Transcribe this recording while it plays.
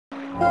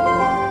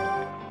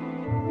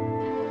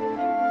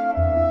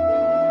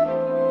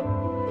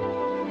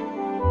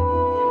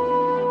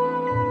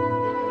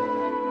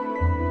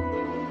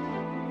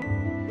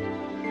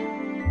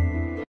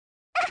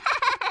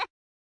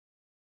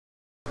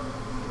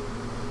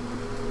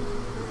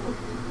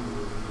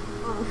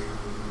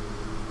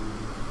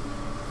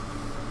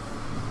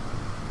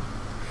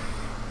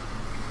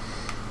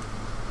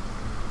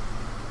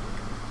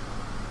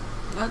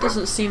That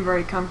doesn't seem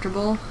very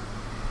comfortable.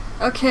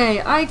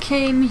 Okay, I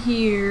came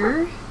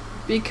here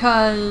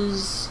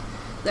because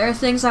there are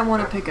things I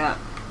want to pick up.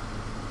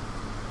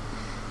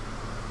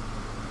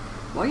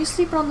 Why are you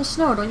sleeping on the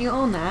snow? Don't you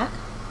own that?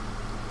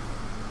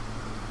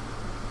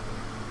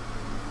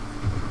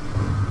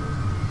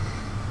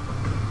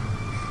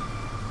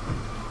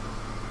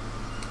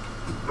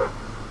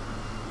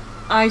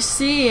 I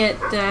see it,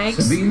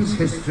 thanks. Sabine's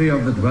history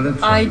of the Dweller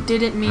tribe. I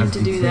didn't mean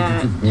to do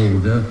that. To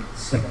Boulder,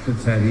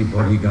 secretary,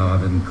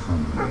 bodyguard, and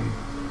convoy.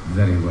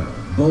 Very well.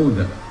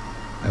 Boulder,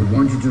 I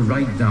want you to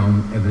write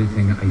down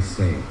everything I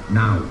say.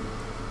 Now,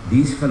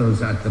 these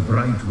fellows at the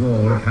Bright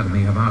Wall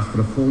Academy have asked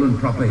for a full and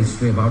proper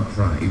history of our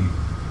tribe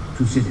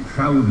to sit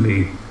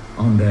proudly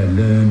on their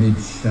learned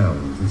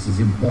shelves. This is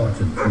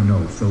important, you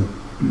know, so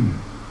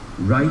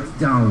write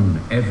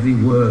down every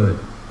word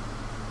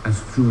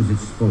as true as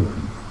it's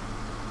spoken.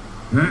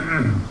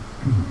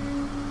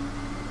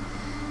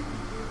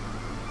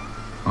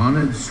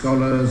 Honored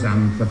scholars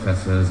and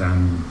professors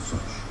and such.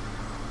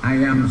 I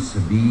am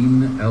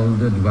Sabine,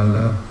 elder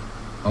dweller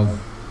of...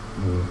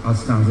 I'll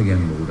start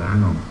again, Mulder,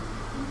 hang on.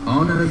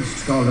 Honored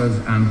scholars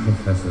and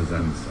professors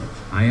and such.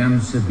 I am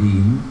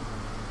Sabine,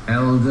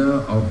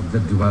 elder of the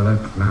Dweller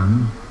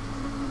clan.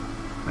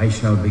 I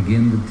shall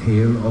begin the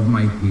tale of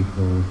my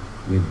people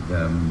with,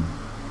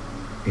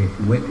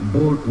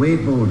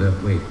 wait, Boulder,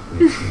 wait,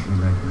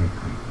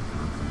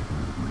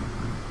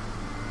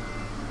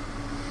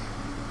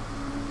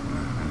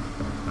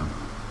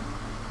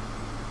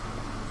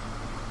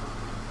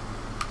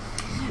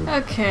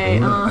 Okay,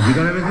 Have you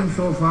got everything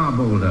so far,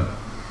 Boulder?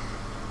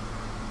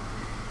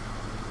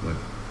 Good.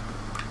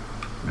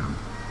 Now.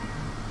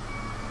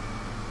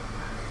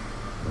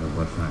 Well,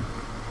 what's that?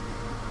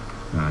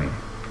 Naia.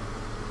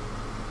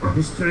 The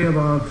history of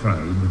our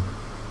tribe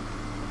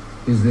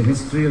is the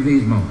history of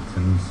these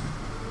mountains.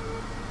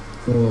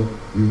 For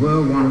we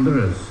were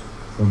wanderers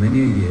for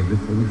many a year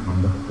before we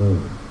found a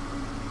home.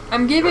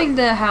 I'm giving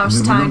the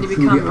house time to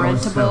become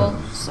rentable,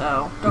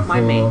 so don't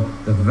mind me.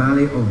 The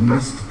Valley of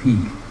Mist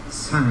Peak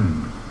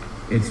sang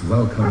its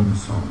welcome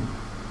song.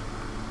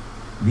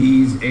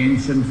 These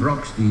ancient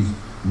rocks, these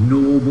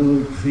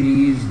noble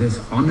trees, this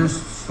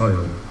honest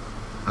soil,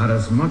 are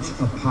as much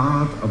a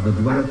part of the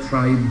Dweller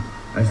tribe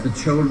as the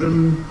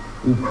children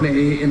who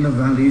play in the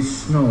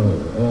valley's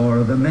snow,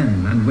 or the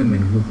men and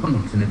women who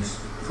hunt in its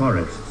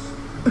forests.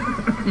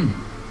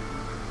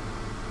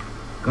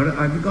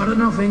 Have you got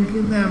enough ink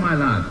in there, my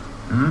lad?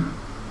 Huh?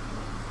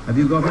 Have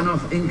you got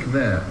enough ink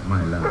there,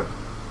 my lad?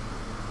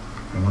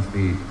 There must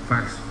be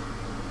facts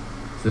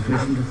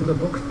sufficient to fill a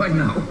book by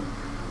now.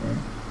 Yeah.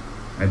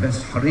 I'd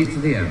best hurry to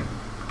the end.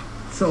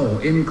 So,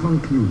 in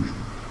conclusion,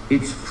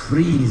 it's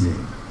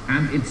freezing,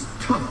 and it's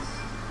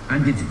tough,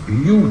 and it's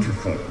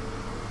beautiful.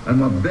 And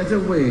what better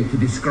way to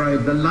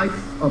describe the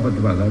life of a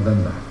dweller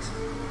than that?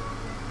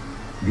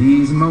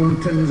 These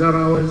mountains are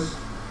ours,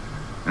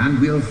 and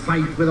we'll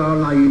fight with our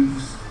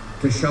lives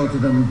to shelter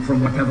them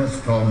from whatever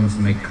storms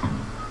may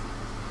come.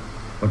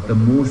 But the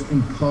most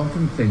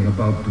important thing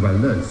about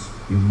dwellers,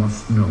 you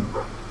must know,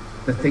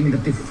 the thing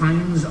that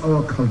defines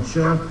our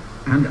culture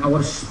and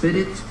our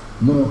spirit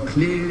more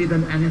clearly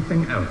than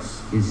anything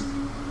else is...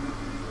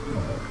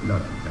 Oh,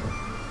 bloody hell.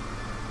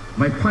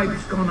 My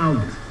pipe's gone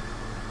out.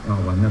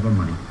 Oh, well, never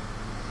mind.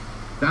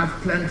 That's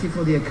plenty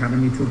for the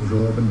Academy to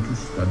absorb and to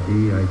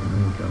study, I've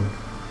no doubt.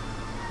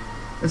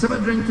 Let's have a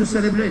drink to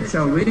celebrate,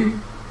 shall we?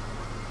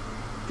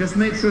 Just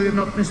make sure you've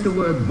not missed a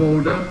word,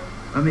 Boulder,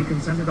 and we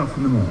can send it off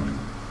in the morning.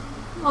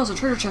 Oh, there's a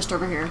treasure chest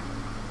over here.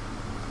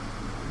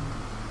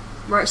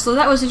 Right, so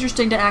that was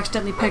interesting to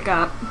accidentally pick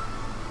up.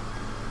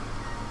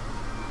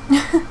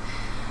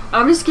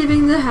 I'm just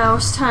giving the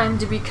house time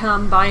to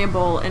become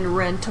buyable and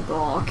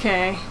rentable,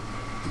 okay?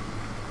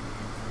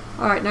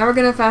 Alright, now we're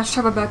gonna fast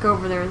travel back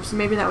over there, so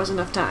maybe that was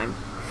enough time.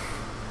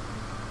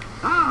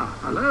 Ah,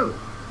 hello.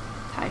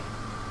 Hi.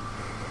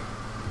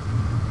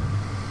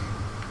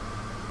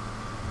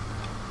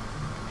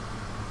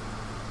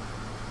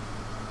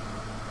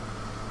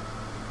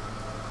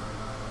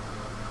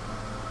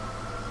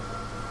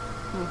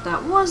 If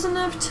that was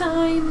enough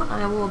time,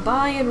 I will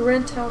buy and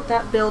rent out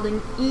that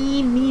building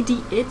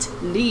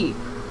immediately.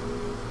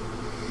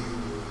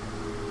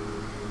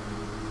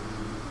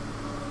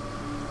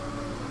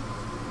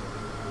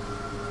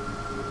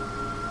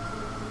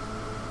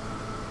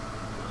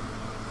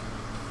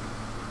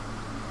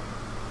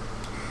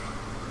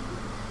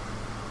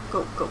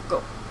 Go, go,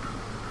 go.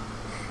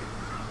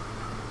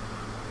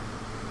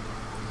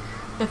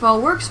 If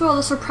all works well,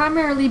 this will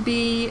primarily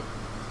be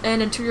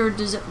an interior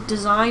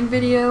design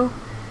video,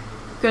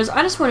 because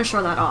I just want to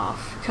show that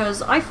off,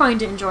 because I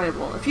find it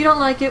enjoyable. If you don't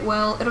like it,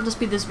 well, it'll just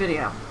be this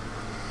video.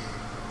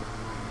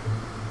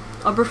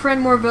 I'll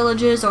befriend more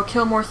villages, I'll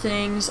kill more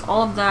things,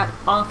 all of that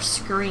off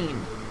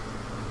screen.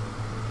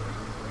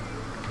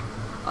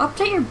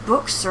 Update your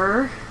book,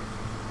 sir.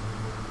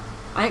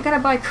 I ain't gonna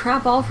buy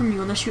crap all from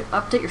you unless you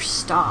update your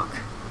stock.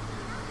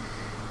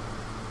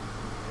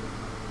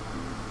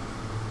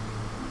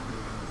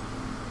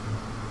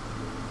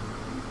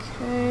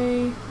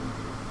 Okay.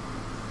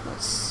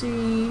 Let's see.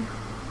 see.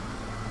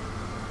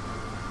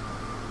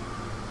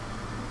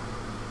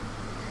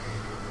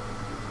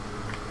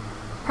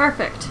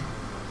 Perfect.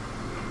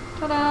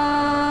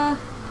 Ta-da!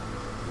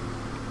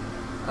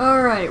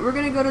 Alright, we're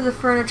gonna go to the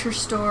furniture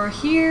store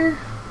here.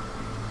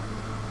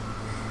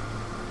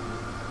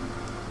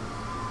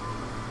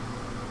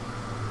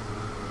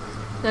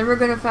 Then we're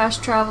gonna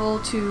fast travel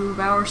to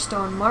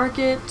Bowerstone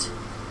Market.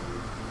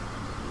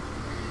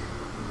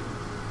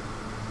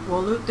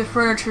 We'll loot the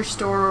furniture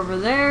store over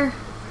there.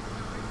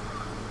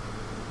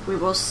 We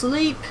will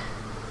sleep.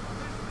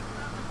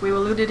 We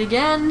will loot it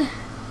again.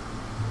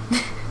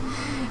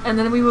 And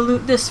then we will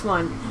loot this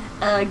one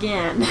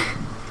again.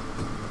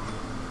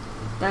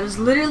 That is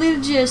literally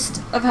the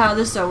gist of how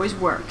this always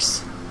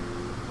works.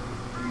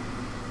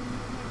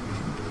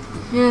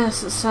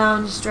 Yes, it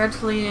sounds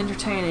dreadfully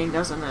entertaining,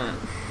 doesn't it?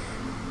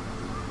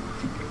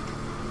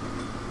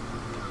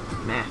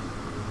 Meh.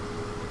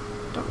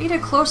 Don't need a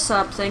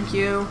close-up, thank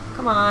you.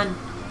 Come on.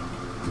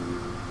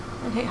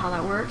 I hate how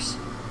that works.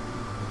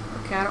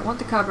 Okay, I don't want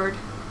the cupboard.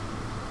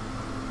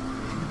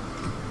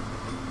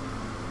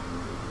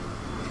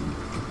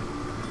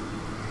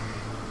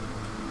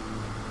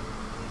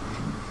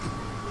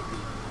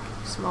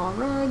 Small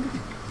rug.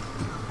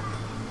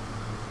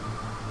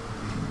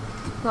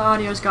 The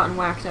audio's gotten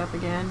whacked up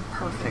again.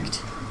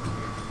 Perfect.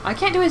 I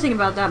can't do anything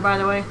about that, by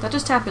the way. That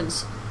just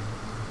happens.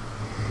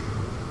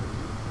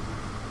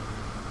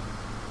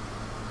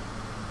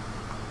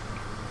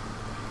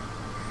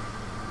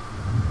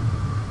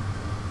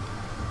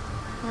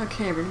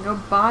 Okay, we're gonna go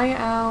buy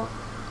out...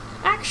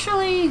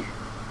 Actually...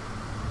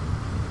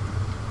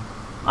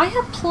 I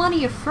have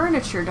plenty of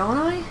furniture, don't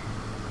I?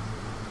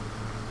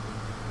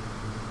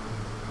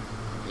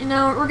 You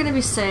know, we're gonna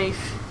be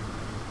safe.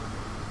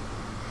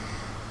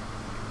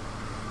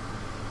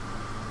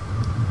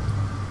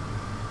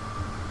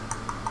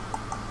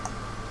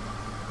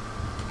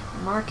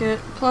 Market.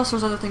 Plus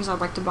there's other things I'd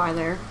like to buy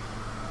there.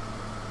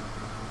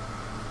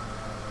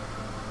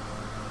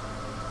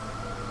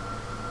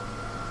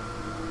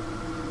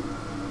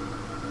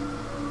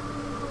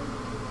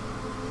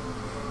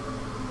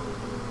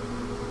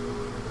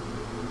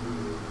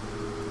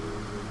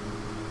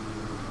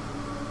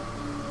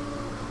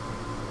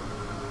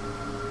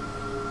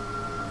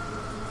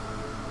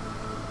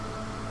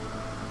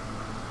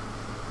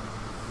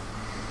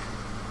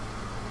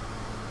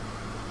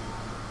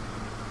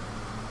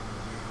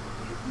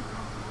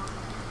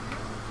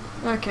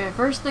 Okay,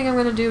 first thing I'm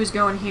gonna do is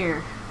go in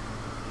here.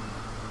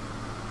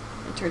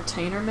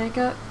 Entertainer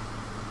makeup.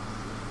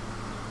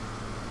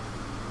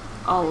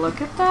 I'll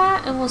look at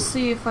that and we'll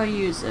see if I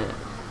use it.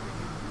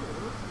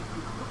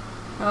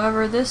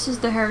 However, this is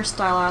the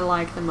hairstyle I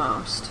like the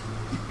most.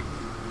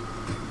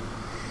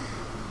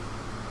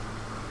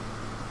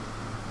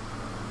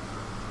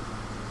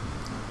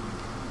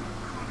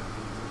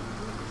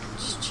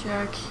 Just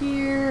check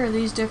here. Are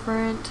these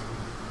different?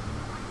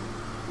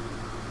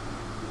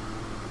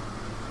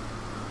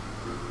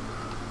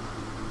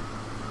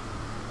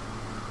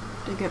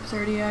 Dig up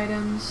 30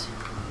 items.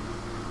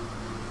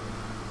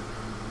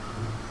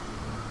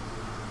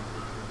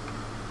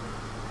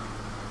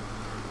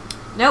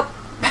 Nope.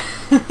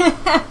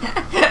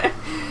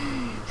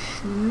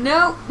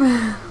 Nope.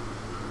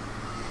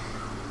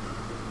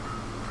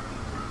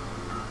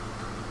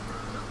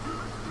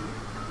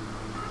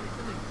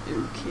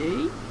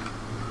 Okay.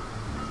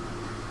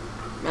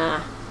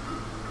 Nah.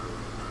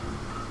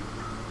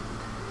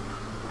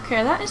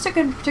 Okay, that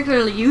isn't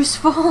particularly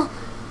useful.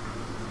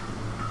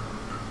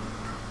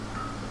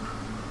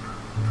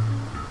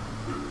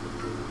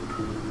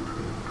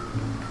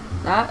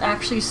 That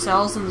actually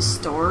sells in the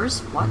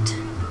stores? What?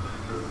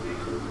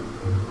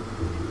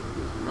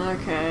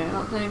 Okay, I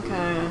don't think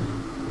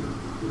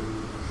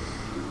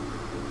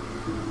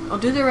I'll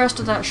do the rest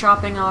of that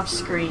shopping off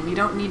screen. You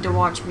don't need to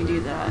watch me do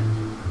that.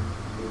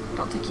 I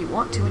don't think you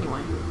want to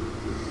anyway.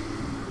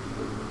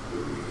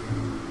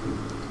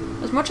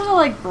 As much as I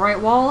like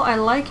Brightwall, I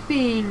like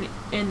being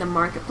in the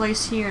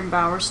marketplace here in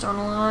Bowerstone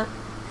a lot.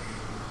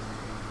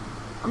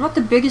 I'm not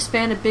the biggest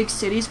fan of big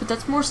cities, but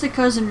that's mostly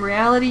because in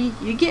reality,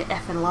 you get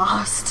effing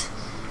lost.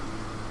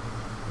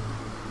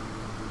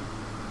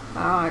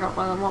 Oh, I don't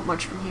really want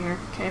much from here.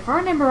 Okay, if I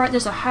remember right,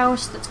 there's a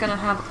house that's gonna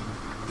have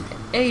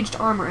aged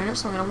armor in it,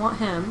 so I'm gonna want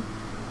him.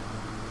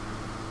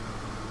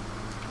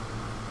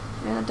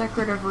 And a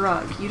decorative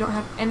rug. You don't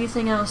have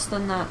anything else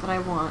than that I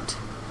want.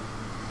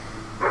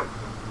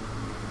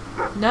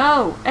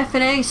 No!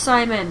 F&A,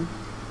 Simon!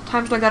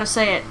 Times do I gotta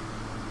say it?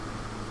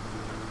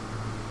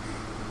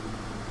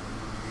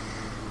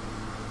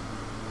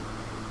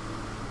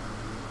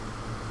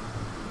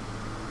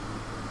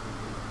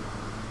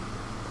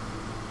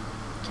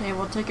 Okay,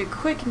 we'll take a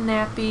quick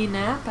nappy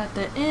nap at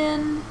the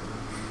inn.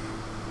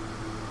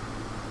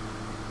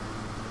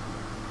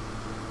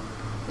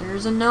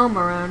 There's a gnome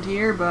around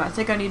here, but I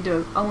think I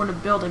own a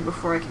building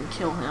before I can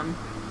kill him.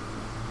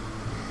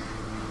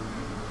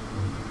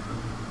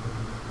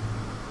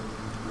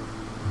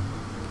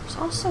 There's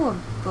also a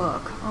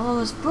book. Oh,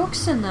 there's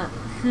books in that.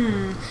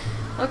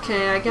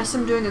 Okay, I guess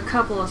I'm doing a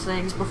couple of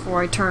things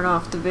before I turn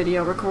off the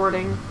video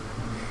recording.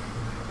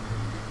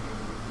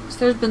 So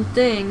there's been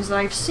things that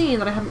I've seen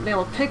that I haven't been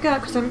able to pick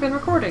up because I haven't been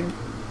recording.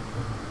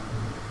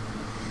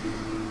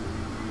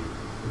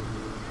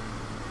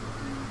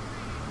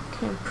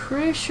 Okay, I'm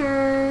pretty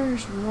sure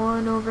there's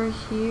one over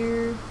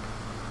here.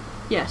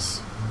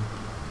 Yes.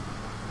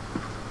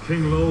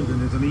 King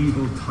Logan is an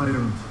evil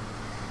tyrant.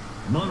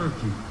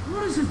 Monarchy,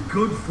 what is it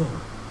good for?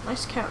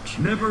 Nice couch.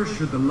 Never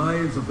should the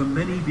lives of the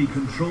many be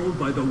controlled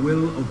by the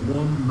will of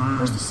one man.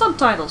 Where's the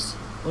subtitles?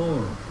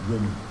 Or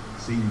woman.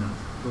 Seen that.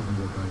 Doesn't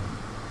work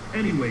either.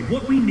 Anyway,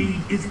 what we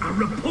need is a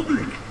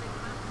republic.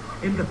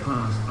 In the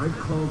past, I've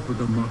called for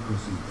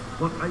democracy,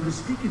 but I was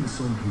speaking to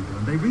some people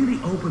and they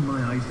really opened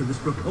my eyes to this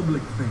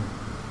republic thing.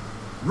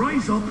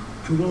 Rise up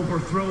to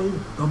overthrow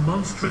the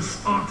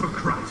monstrous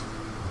autocrat.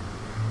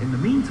 In the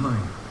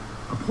meantime,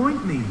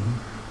 appoint me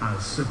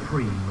as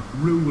supreme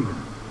ruler.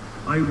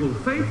 I will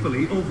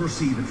faithfully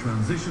oversee the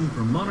transition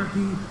from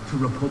monarchy to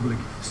republic,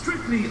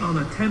 strictly on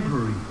a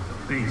temporary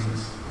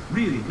basis.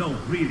 Really, no,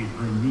 really,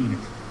 I mean it.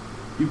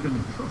 You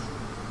can trust me.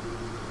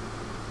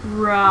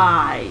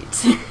 Right.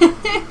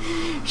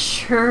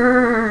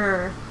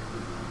 Sure.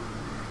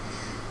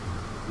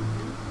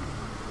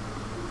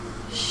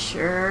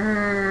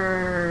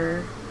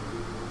 Sure.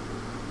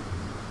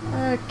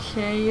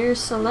 Okay, your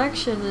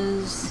selection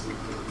is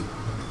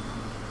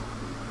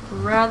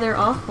rather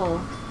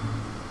awful.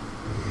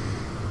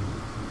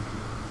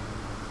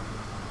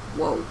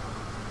 Whoa.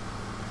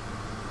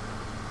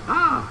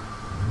 Ah!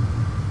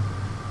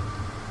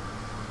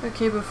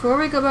 Okay, before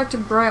we go back to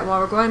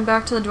Brightwall, we're going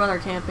back to the Dweller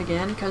Camp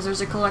again, because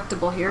there's a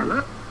collectible here.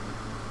 Hello?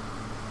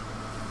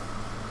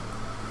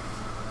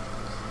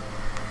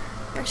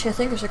 Actually, I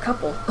think there's a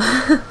couple.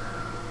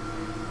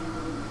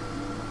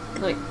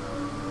 Like,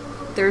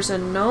 there's a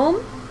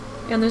gnome,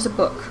 and there's a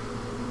book.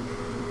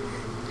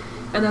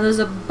 And then there's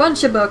a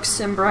bunch of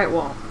books in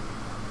Brightwall.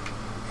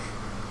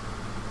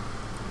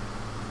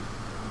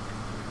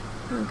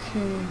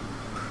 Okay,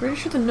 pretty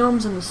sure the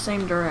gnome's in the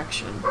same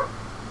direction.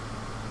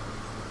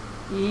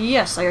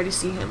 Yes, I already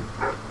see him.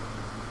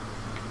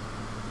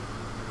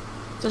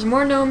 There's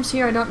more gnomes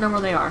here, I don't know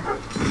where they are.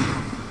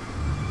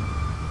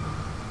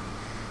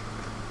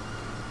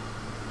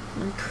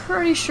 I'm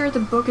pretty sure the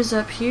book is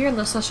up here,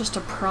 unless that's just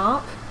a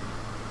prop.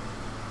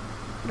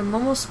 But I'm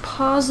almost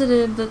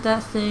positive that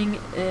that thing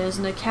is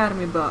an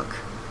academy book.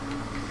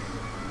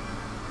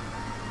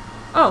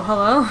 Oh,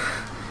 hello.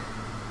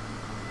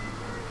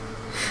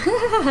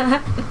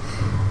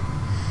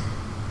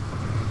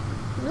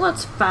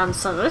 What's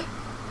fancy?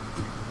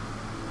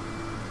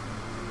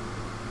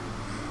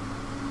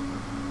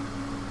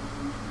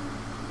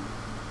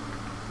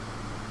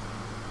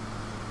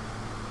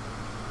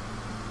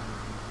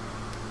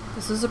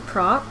 This is a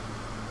prop.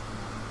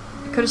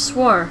 I could have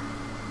swore.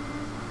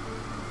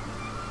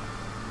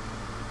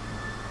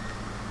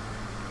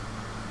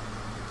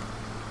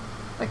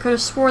 I could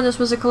have sworn this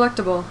was a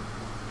collectible.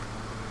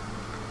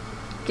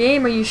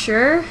 Game, are you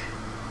sure?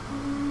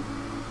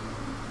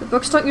 The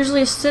books don't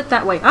usually sit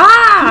that way.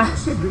 Ah!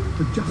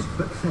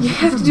 You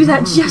have to do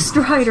that just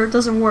right or it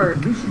doesn't work.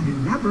 He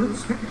commissioned elaborate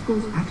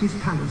spectacles at his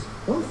palace,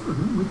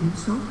 often with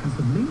himself as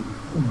the main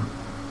performer.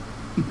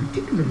 He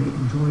particularly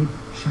enjoyed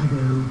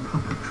shadow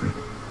puppetry.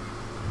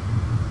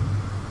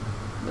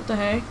 What the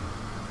hey?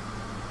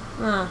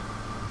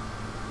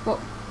 Well,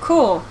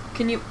 cool.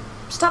 Can you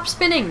stop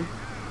spinning?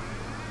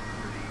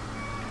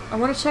 I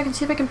want to check and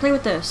see if I can play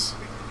with this.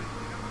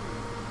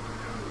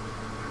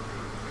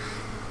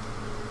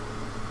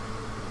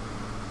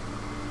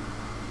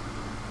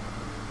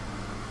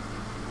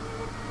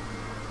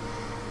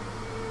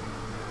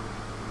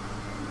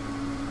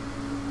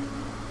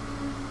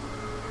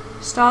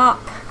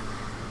 Stop.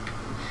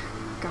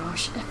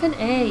 Gosh, F and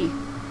A.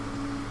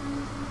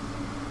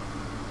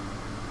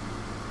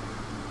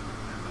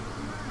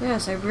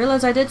 Yes, I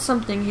realize I did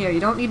something here. You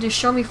don't need to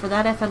show me for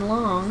that effing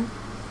long.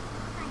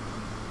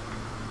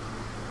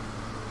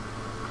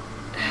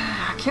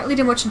 I can't really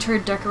do much interior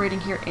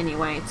decorating here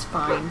anyway, it's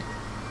fine.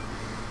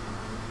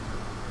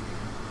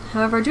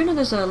 However, I do know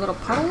there's a little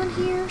puddle in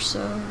here,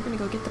 so I'm gonna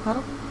go get the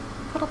puddle.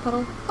 Puddle,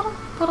 puddle, puddle,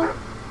 puddle,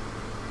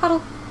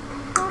 puddle.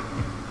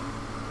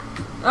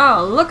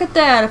 Oh, look at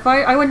that! If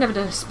I wouldn't have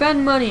to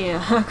spend money,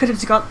 I could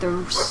have got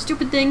the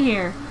stupid thing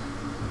here.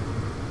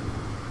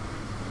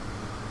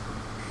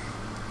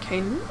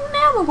 Okay,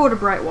 now we'll go to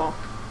Brightwall.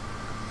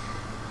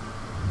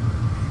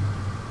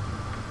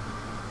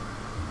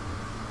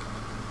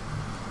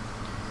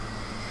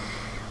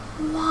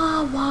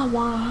 Wah, wah,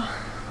 wah.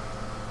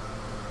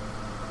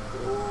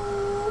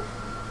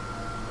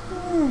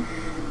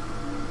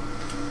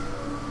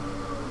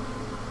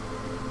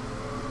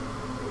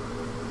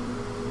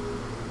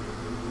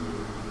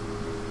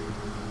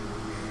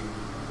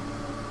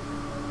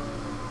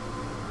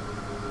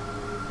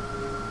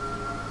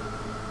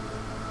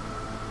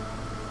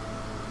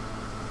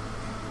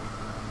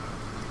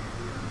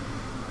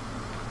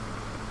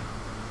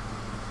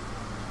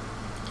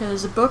 Okay,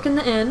 there's a book in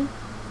the inn.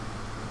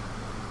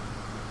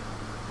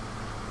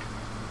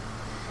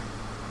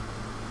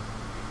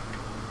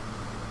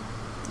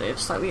 they've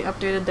slightly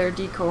updated their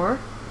decor.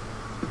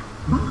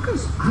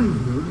 Marcus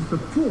Ivo is the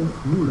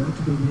fourth ruler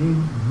to be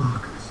named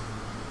Marcus.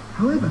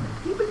 However,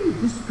 he believed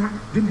this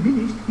fact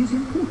diminished his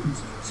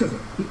importance, so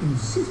he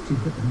insisted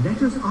that the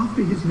letters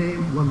after his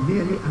name were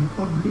merely an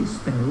oddly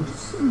spelled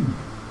symbol.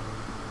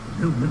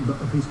 No member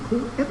of his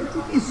court ever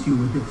took issue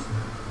with this,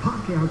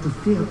 partly out of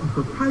fear of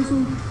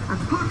reprisal, and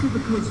partly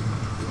because...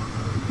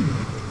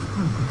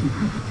 How could you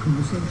have a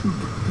conversation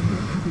and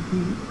not have it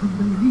be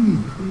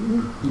unbelievably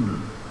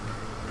awkward?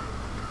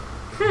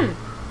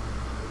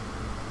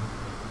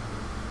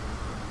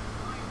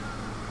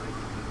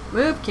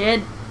 Move,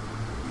 kid.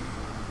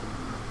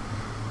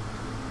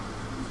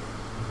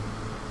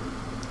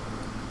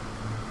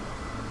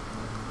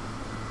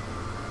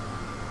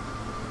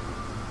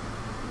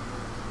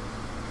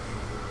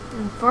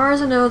 As far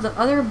as I know, the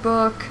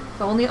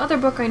only other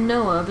book I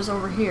know of is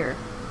over here.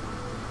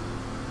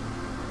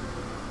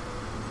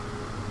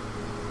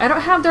 I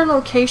don't have their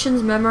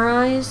locations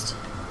memorized.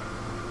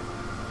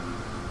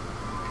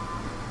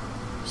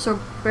 So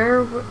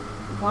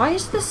why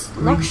is this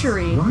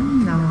luxury?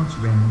 One large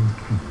round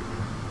cake.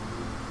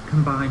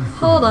 Combine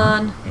Hold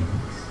on.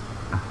 eggs,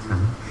 butter,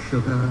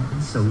 sugar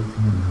and salt in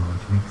a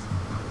large mixing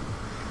bowl.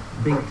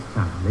 Beat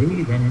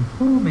thoroughly, then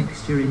pour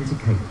mixture into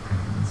cake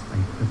pans.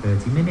 Bake for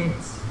 30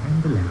 minutes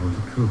and allow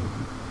to cool.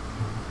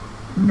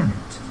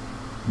 Note,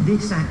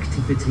 this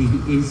activity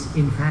is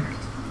in fact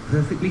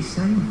perfectly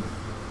safe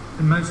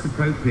and most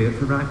appropriate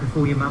for right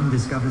before your mum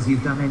discovers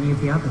you've done any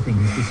of the other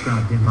things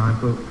described in my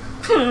book.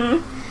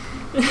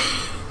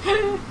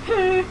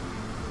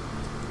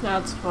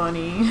 That's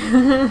funny.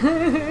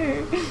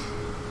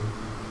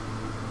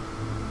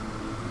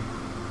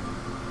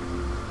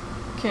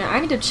 Okay, I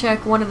need to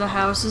check one of the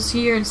houses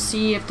here and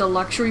see if the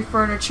luxury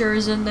furniture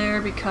is in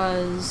there,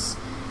 because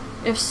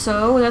if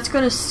so, that's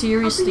going to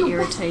seriously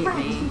irritate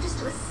me. You just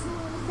do a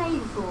small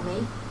favour for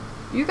me.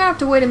 You're gonna have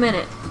to wait a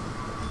minute.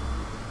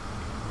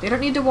 They don't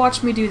need to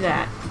watch me do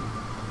that.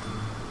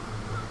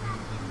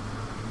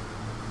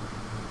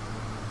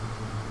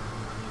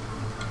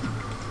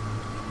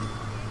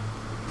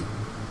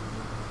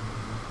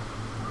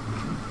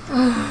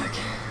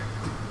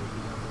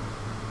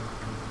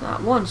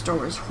 That one store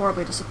was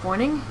horribly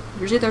disappointing.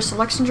 Usually their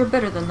selections are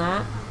better than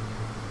that.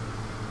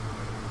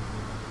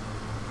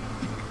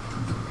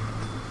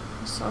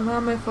 Somehow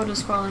my foot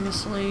is falling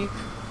asleep.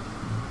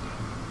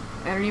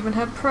 I don't even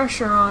have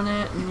pressure on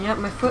it, and yet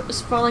my foot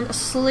is falling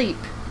asleep.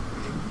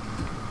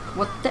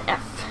 What the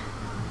F?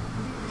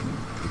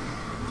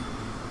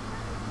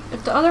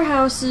 If the other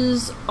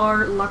houses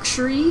are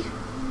luxury,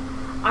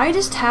 I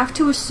just have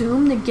to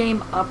assume the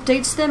game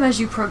updates them as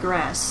you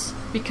progress,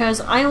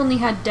 because I only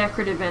had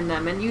decorative in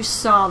them, and you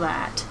saw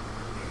that.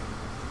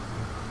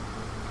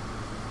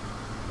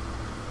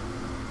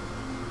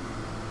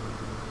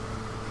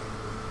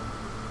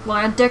 Well,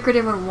 I had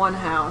decorative in one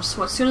house,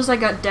 so as soon as I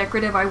got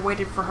decorative, I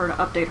waited for her to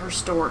update her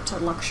store to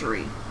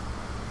luxury.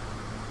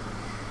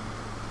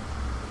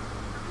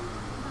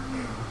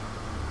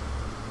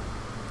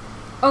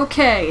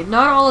 Okay,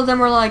 not all of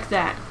them are like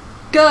that.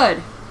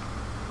 Good!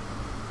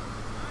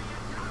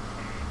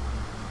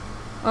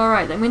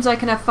 Alright, that means I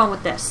can have fun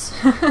with this.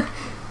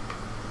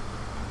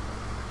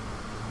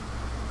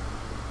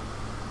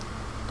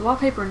 The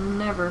wallpaper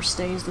never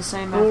stays the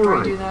same after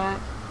I do that.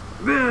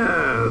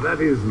 There, that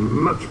is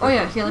much better. Oh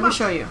yeah, here, let me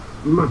show you.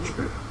 Much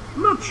better.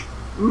 Much.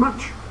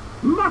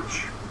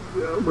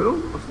 Well,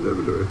 mustn't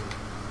overdo it.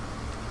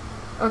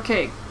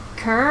 Okay,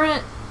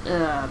 current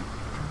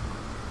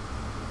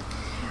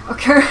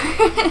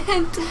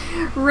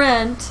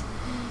rent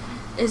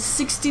is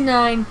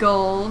 69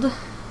 gold.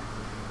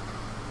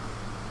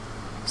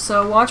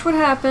 So watch what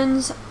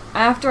happens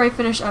after I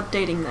finish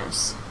updating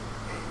this.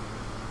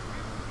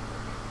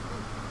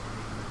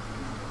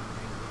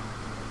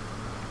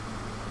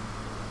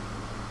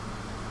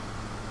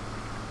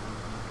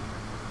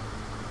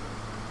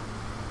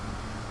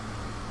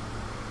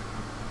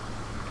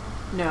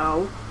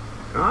 No.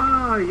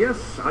 Ah,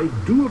 yes, I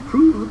do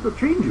approve of the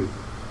changes.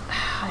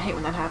 I hate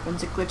when that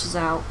happens. It glitches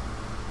out.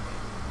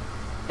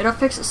 It'll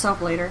fix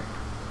itself later.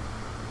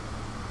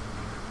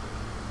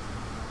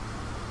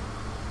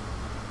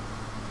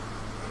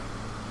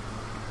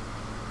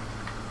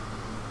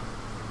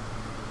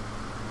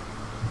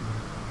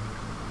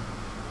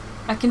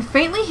 I can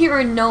faintly hear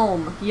a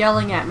gnome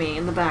yelling at me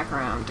in the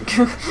background.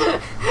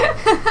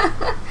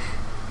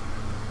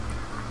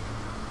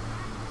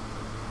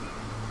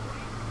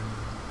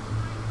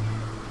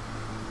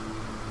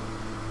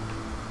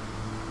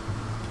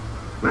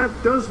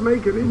 That does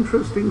make an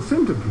interesting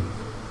centerpiece.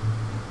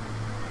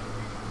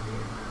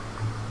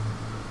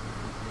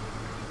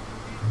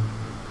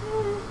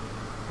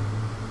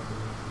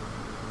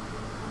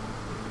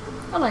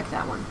 I like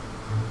that one.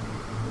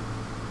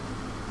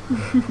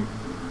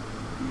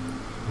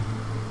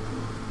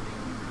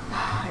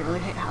 I really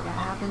hate how that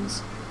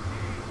happens.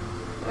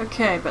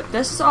 Okay, but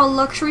this is all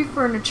luxury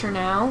furniture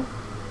now.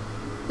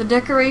 The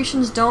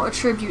decorations don't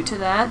attribute to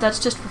that, that's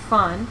just for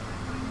fun.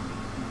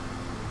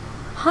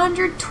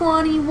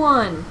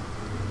 121.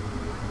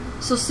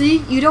 So see,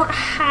 you don't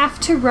have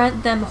to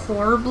rent them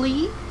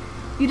horribly.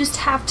 You just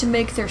have to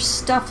make their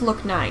stuff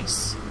look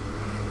nice.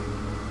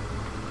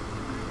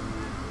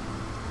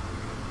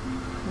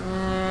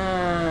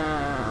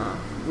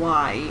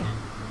 Why?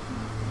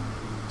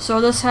 So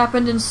this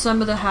happened in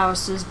some of the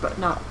houses, but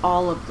not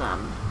all of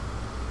them.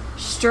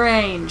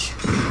 Strange.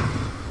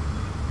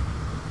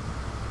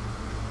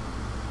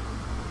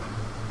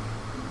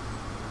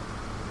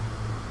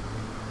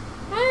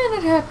 And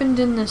it happened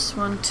in this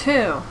one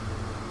too.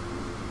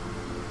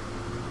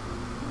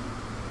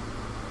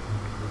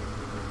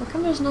 How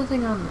come there's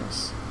nothing on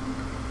this?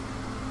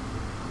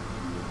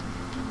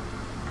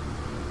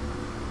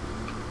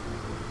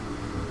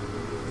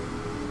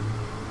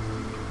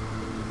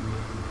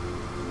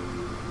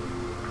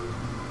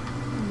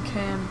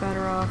 Okay, I'm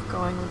better off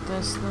going with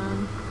this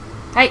then.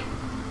 Hey!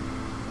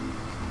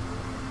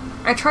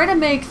 I try to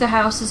make the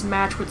houses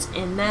match what's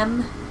in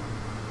them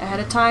ahead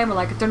of time, or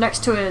like if they're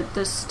next to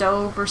the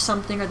stove or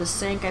something, or the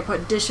sink, I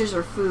put dishes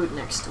or food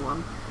next to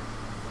them.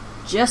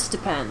 Just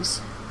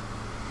depends.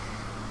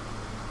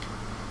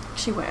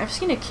 Actually, wait, I've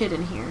seen a kid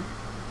in here.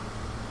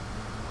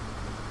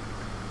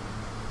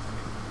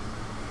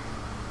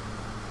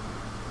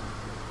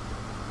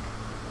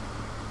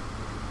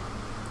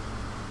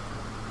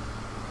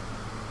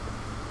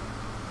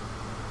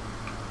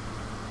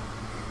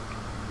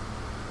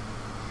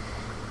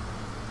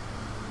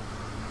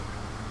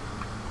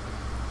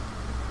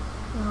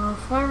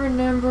 If I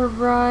remember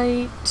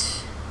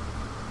right,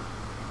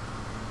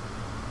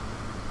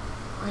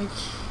 I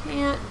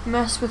can't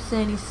mess with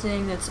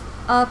anything that's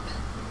up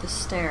the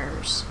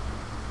stairs.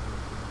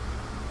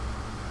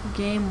 The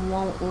game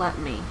won't let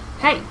me.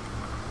 Hey!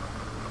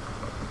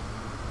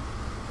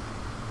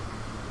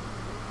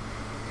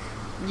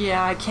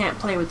 Yeah, I can't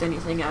play with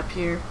anything up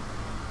here.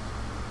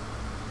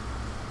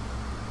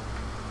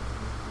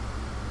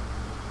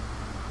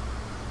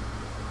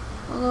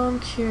 Although I'm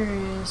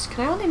curious,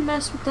 can I only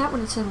mess with that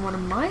when it's in one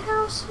of my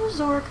houses,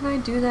 or can I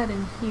do that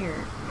in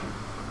here?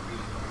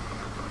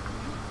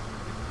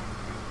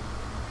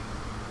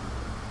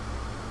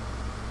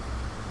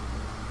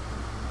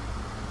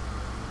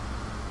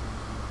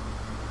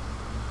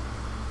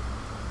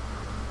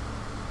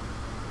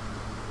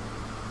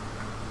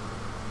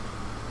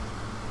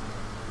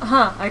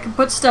 Huh, I can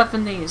put stuff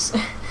in these.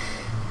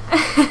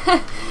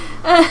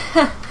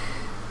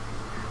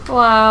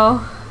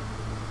 Wow.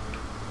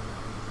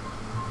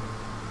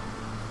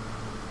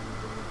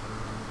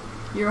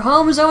 Your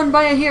home is owned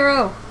by a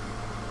hero.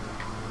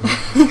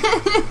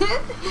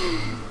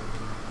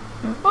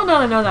 Well, now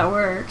I know that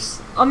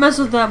works. I'll mess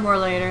with that more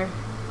later.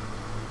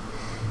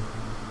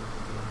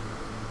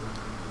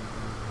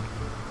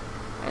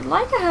 I'd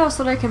like a house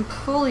that I can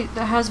fully,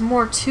 that has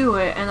more to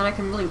it, and that I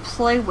can really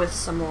play with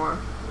some more.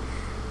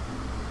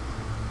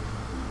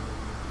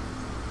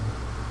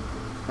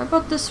 How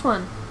about this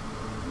one?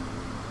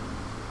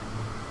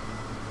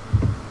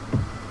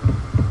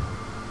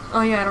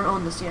 Oh yeah, I don't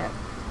own this yet.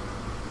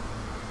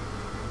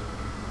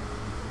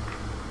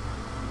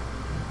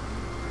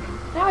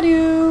 Now I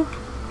do.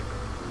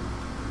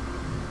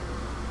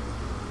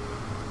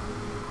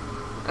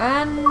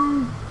 And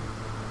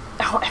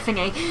oh, effing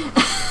A.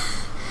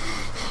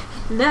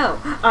 No,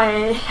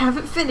 I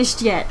haven't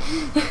finished yet.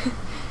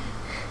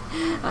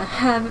 I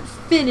haven't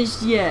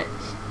finished yet.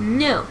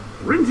 No.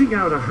 Renting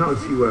out a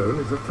house you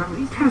own is a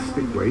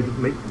fantastic way to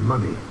make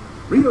money.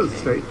 Real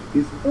estate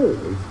is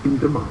always in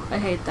demand. I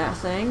hate that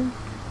thing.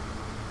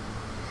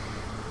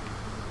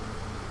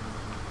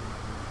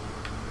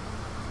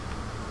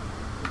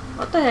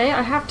 What the hey?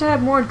 I have to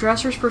have more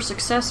dressers for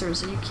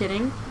successors. Are you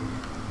kidding?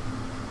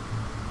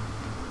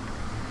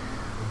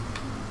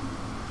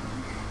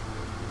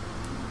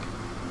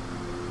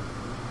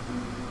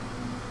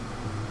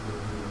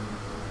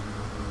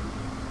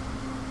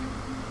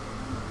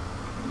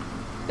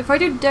 If I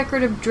do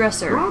decorative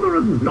dresser... Rather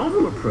a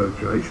novel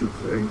approach, I should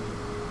say.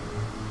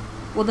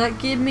 Will that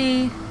give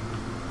me...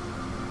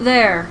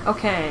 There.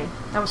 Okay.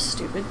 That was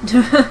stupid.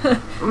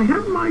 I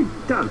had my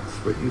doubts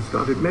when you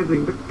started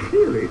meddling, but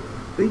clearly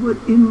they were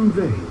in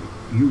vain.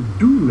 You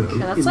do know... Okay,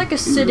 that's like a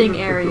sitting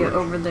area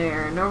over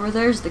there, and over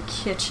there's the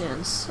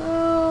kitchen,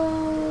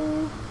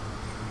 so...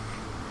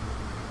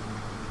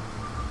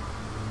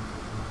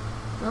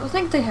 I don't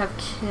think they have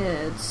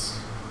kids.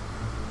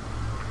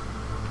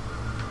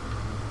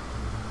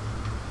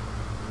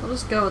 I'll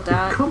just go with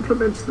that. It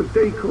complements the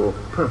decor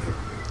perfectly.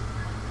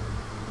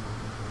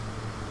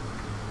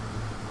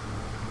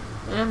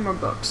 And more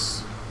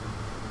books.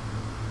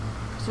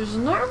 Because there's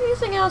not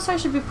anything else I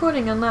should be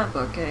putting in that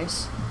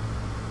bookcase.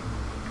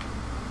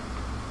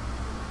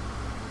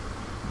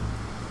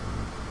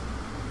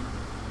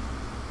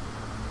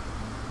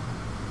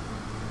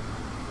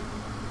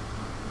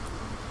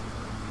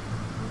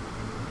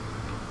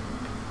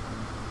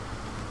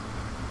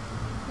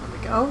 There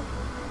we go.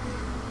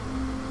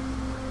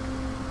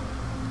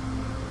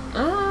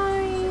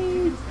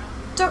 I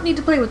don't need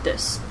to play with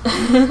this.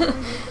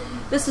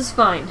 This is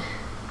fine.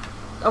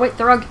 Oh wait,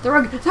 the rug! The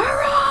rug! The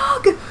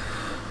rug!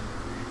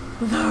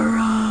 The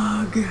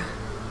rug!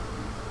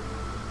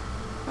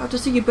 Oh,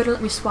 just so you better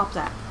let me swap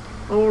that.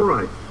 All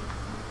right.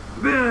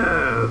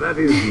 There, that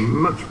is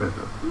much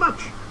better.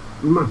 Much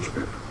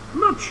better.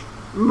 Much.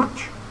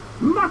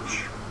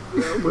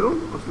 Well,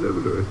 must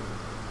never do it.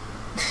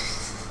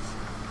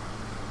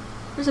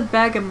 There's a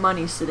bag of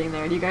money sitting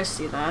there. Do you guys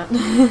see that?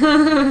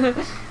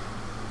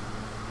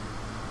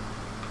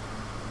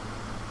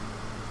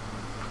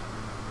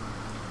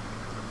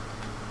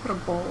 What a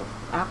bowl of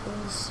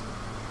apples.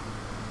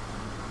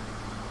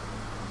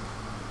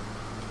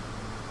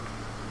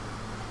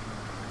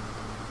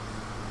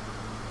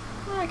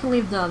 I can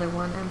leave the other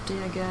one empty,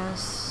 I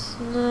guess.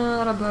 No,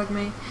 that'll bug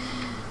me.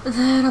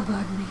 That'll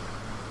bug me.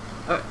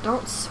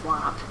 Don't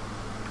swap.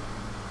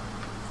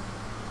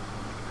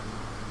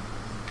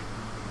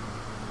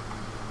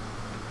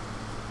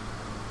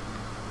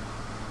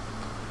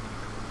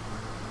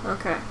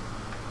 Okay.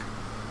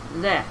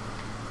 There.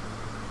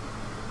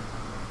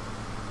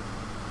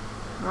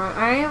 Alright,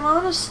 I am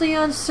honestly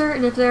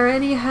uncertain if there are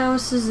any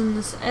houses in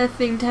this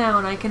effing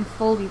town I can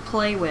fully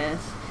play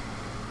with.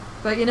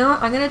 But you know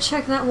what? I'm gonna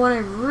check that one I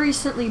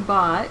recently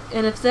bought,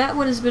 and if that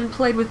one has been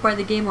played with by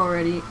the game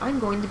already, I'm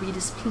going to be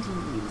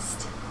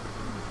displeased.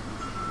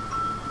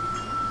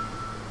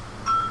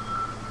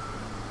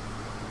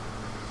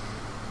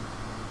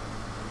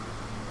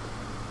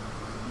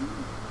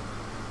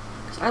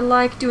 I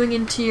like doing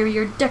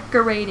interior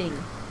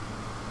decorating.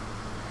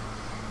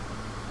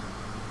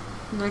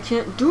 And I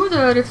can't do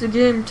that if the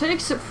game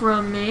takes it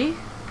from me.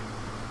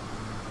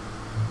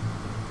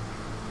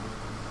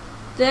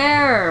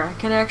 There! I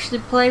can actually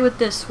play with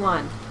this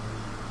one.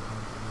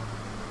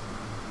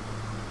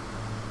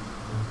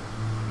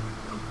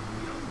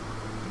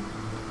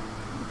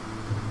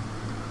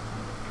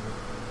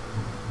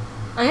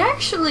 I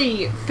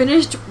actually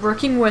finished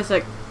working with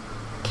a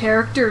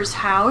character's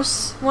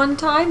house one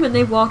time, and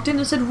they walked in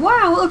and said,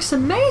 "Wow, it looks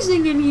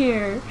amazing in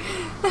here!"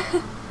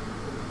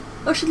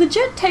 Oh, she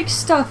legit takes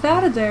stuff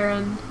out of there,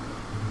 and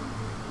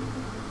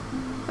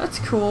that's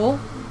cool.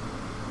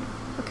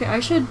 Okay, I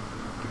should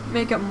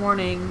make up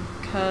morning,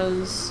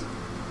 because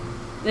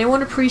they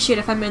won't appreciate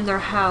if I'm in their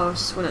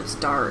house when it's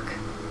dark.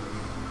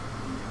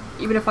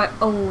 Even if I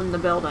own the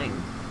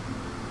building.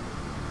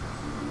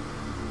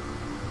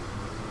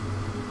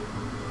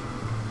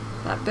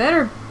 That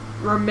better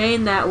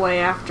remain that way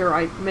after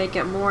I make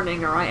it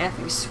morning, or I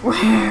effing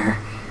swear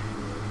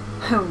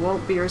I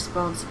won't be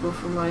responsible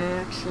for my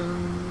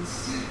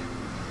actions.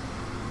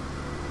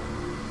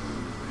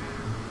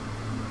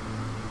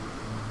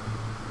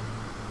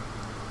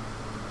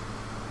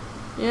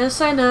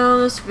 Yes, I know,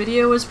 this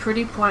video was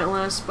pretty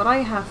pointless, but I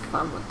have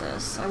fun with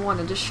this. I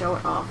wanted to show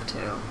it off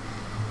too.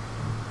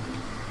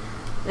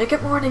 Make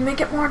it morning,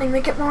 make it morning,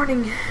 make it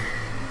morning!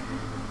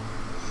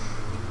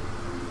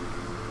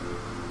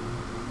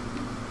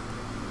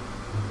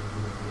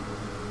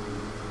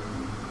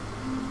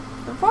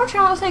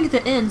 Unfortunately, I don't think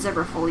the inns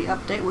ever fully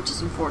update, which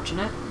is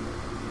unfortunate.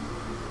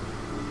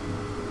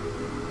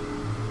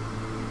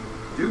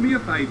 Do me a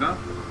favour,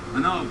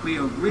 and I'll be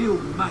a real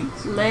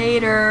mate.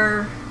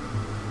 Later.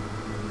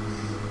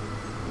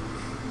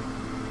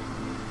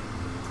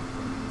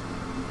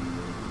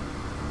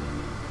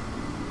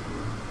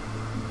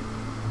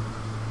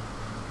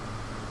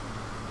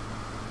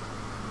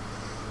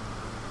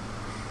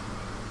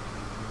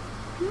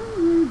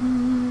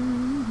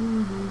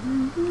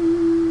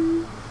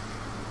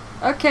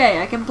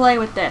 Okay, I can play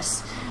with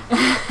this.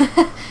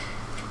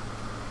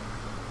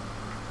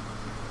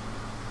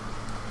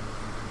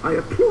 I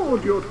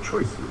applaud your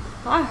choices.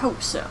 I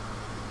hope so.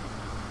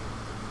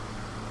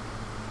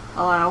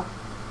 Hello.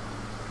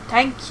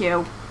 Thank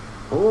you.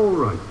 All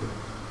right then.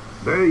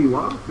 There you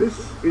are. This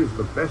is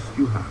the best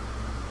you have.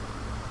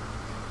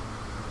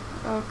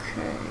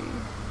 Okay.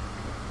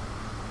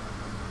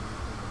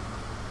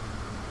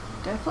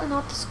 Definitely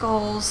not the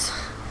skulls.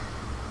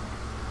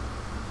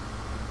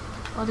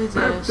 I'll do this.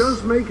 That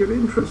does make an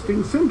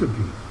interesting centerpiece.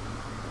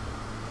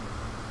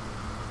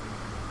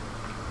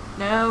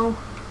 No.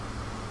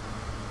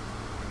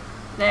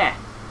 There.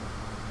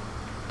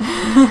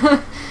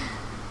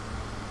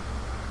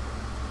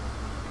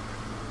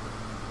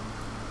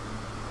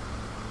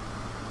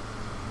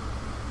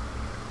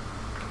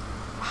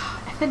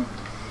 Effing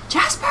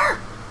Jasper!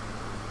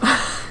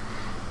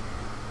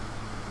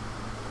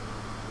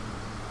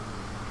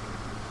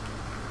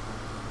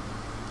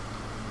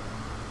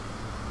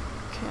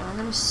 I'm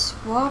gonna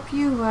swap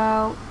you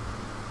out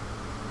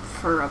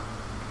for a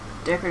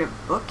decorative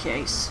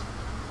bookcase.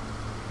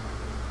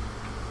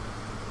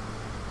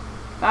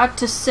 About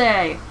to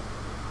say,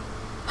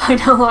 I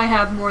know I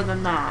have more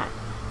than that.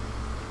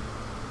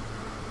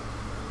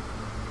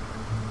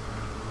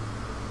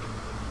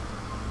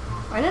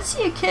 I did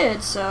see a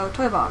kid, so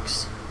toy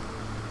box.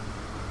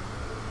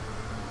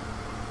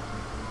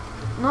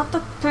 Not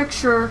the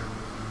picture,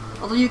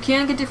 although you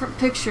can get different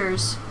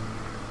pictures.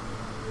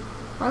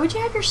 Why would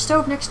you have your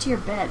stove next to your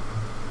bed?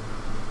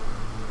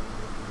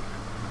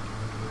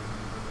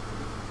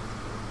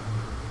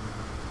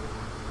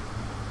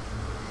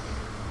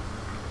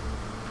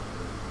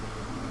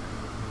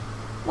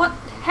 What?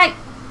 Hey!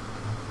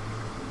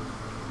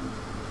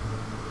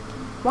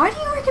 Why do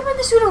you recommend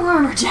the pseudo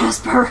armor,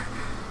 Jasper?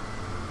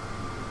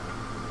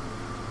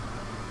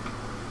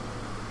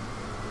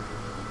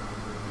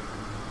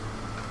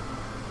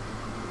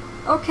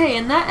 Okay,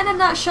 and that in a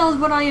nutshell is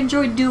what I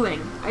enjoy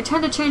doing. I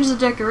tend to change the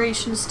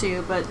decorations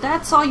too, but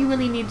that's all you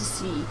really need to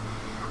see.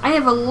 I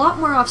have a lot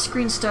more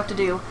off-screen stuff to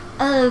do,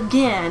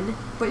 again,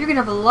 but you're gonna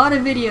have a lot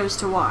of videos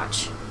to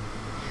watch.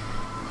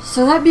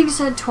 So that being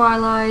said,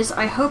 Twilights,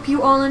 I hope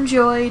you all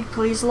enjoyed.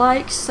 Please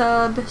like,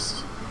 sub,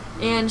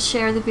 and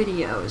share the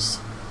videos.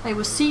 I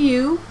will see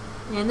you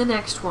in the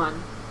next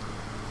one.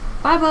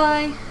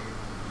 Bye-bye!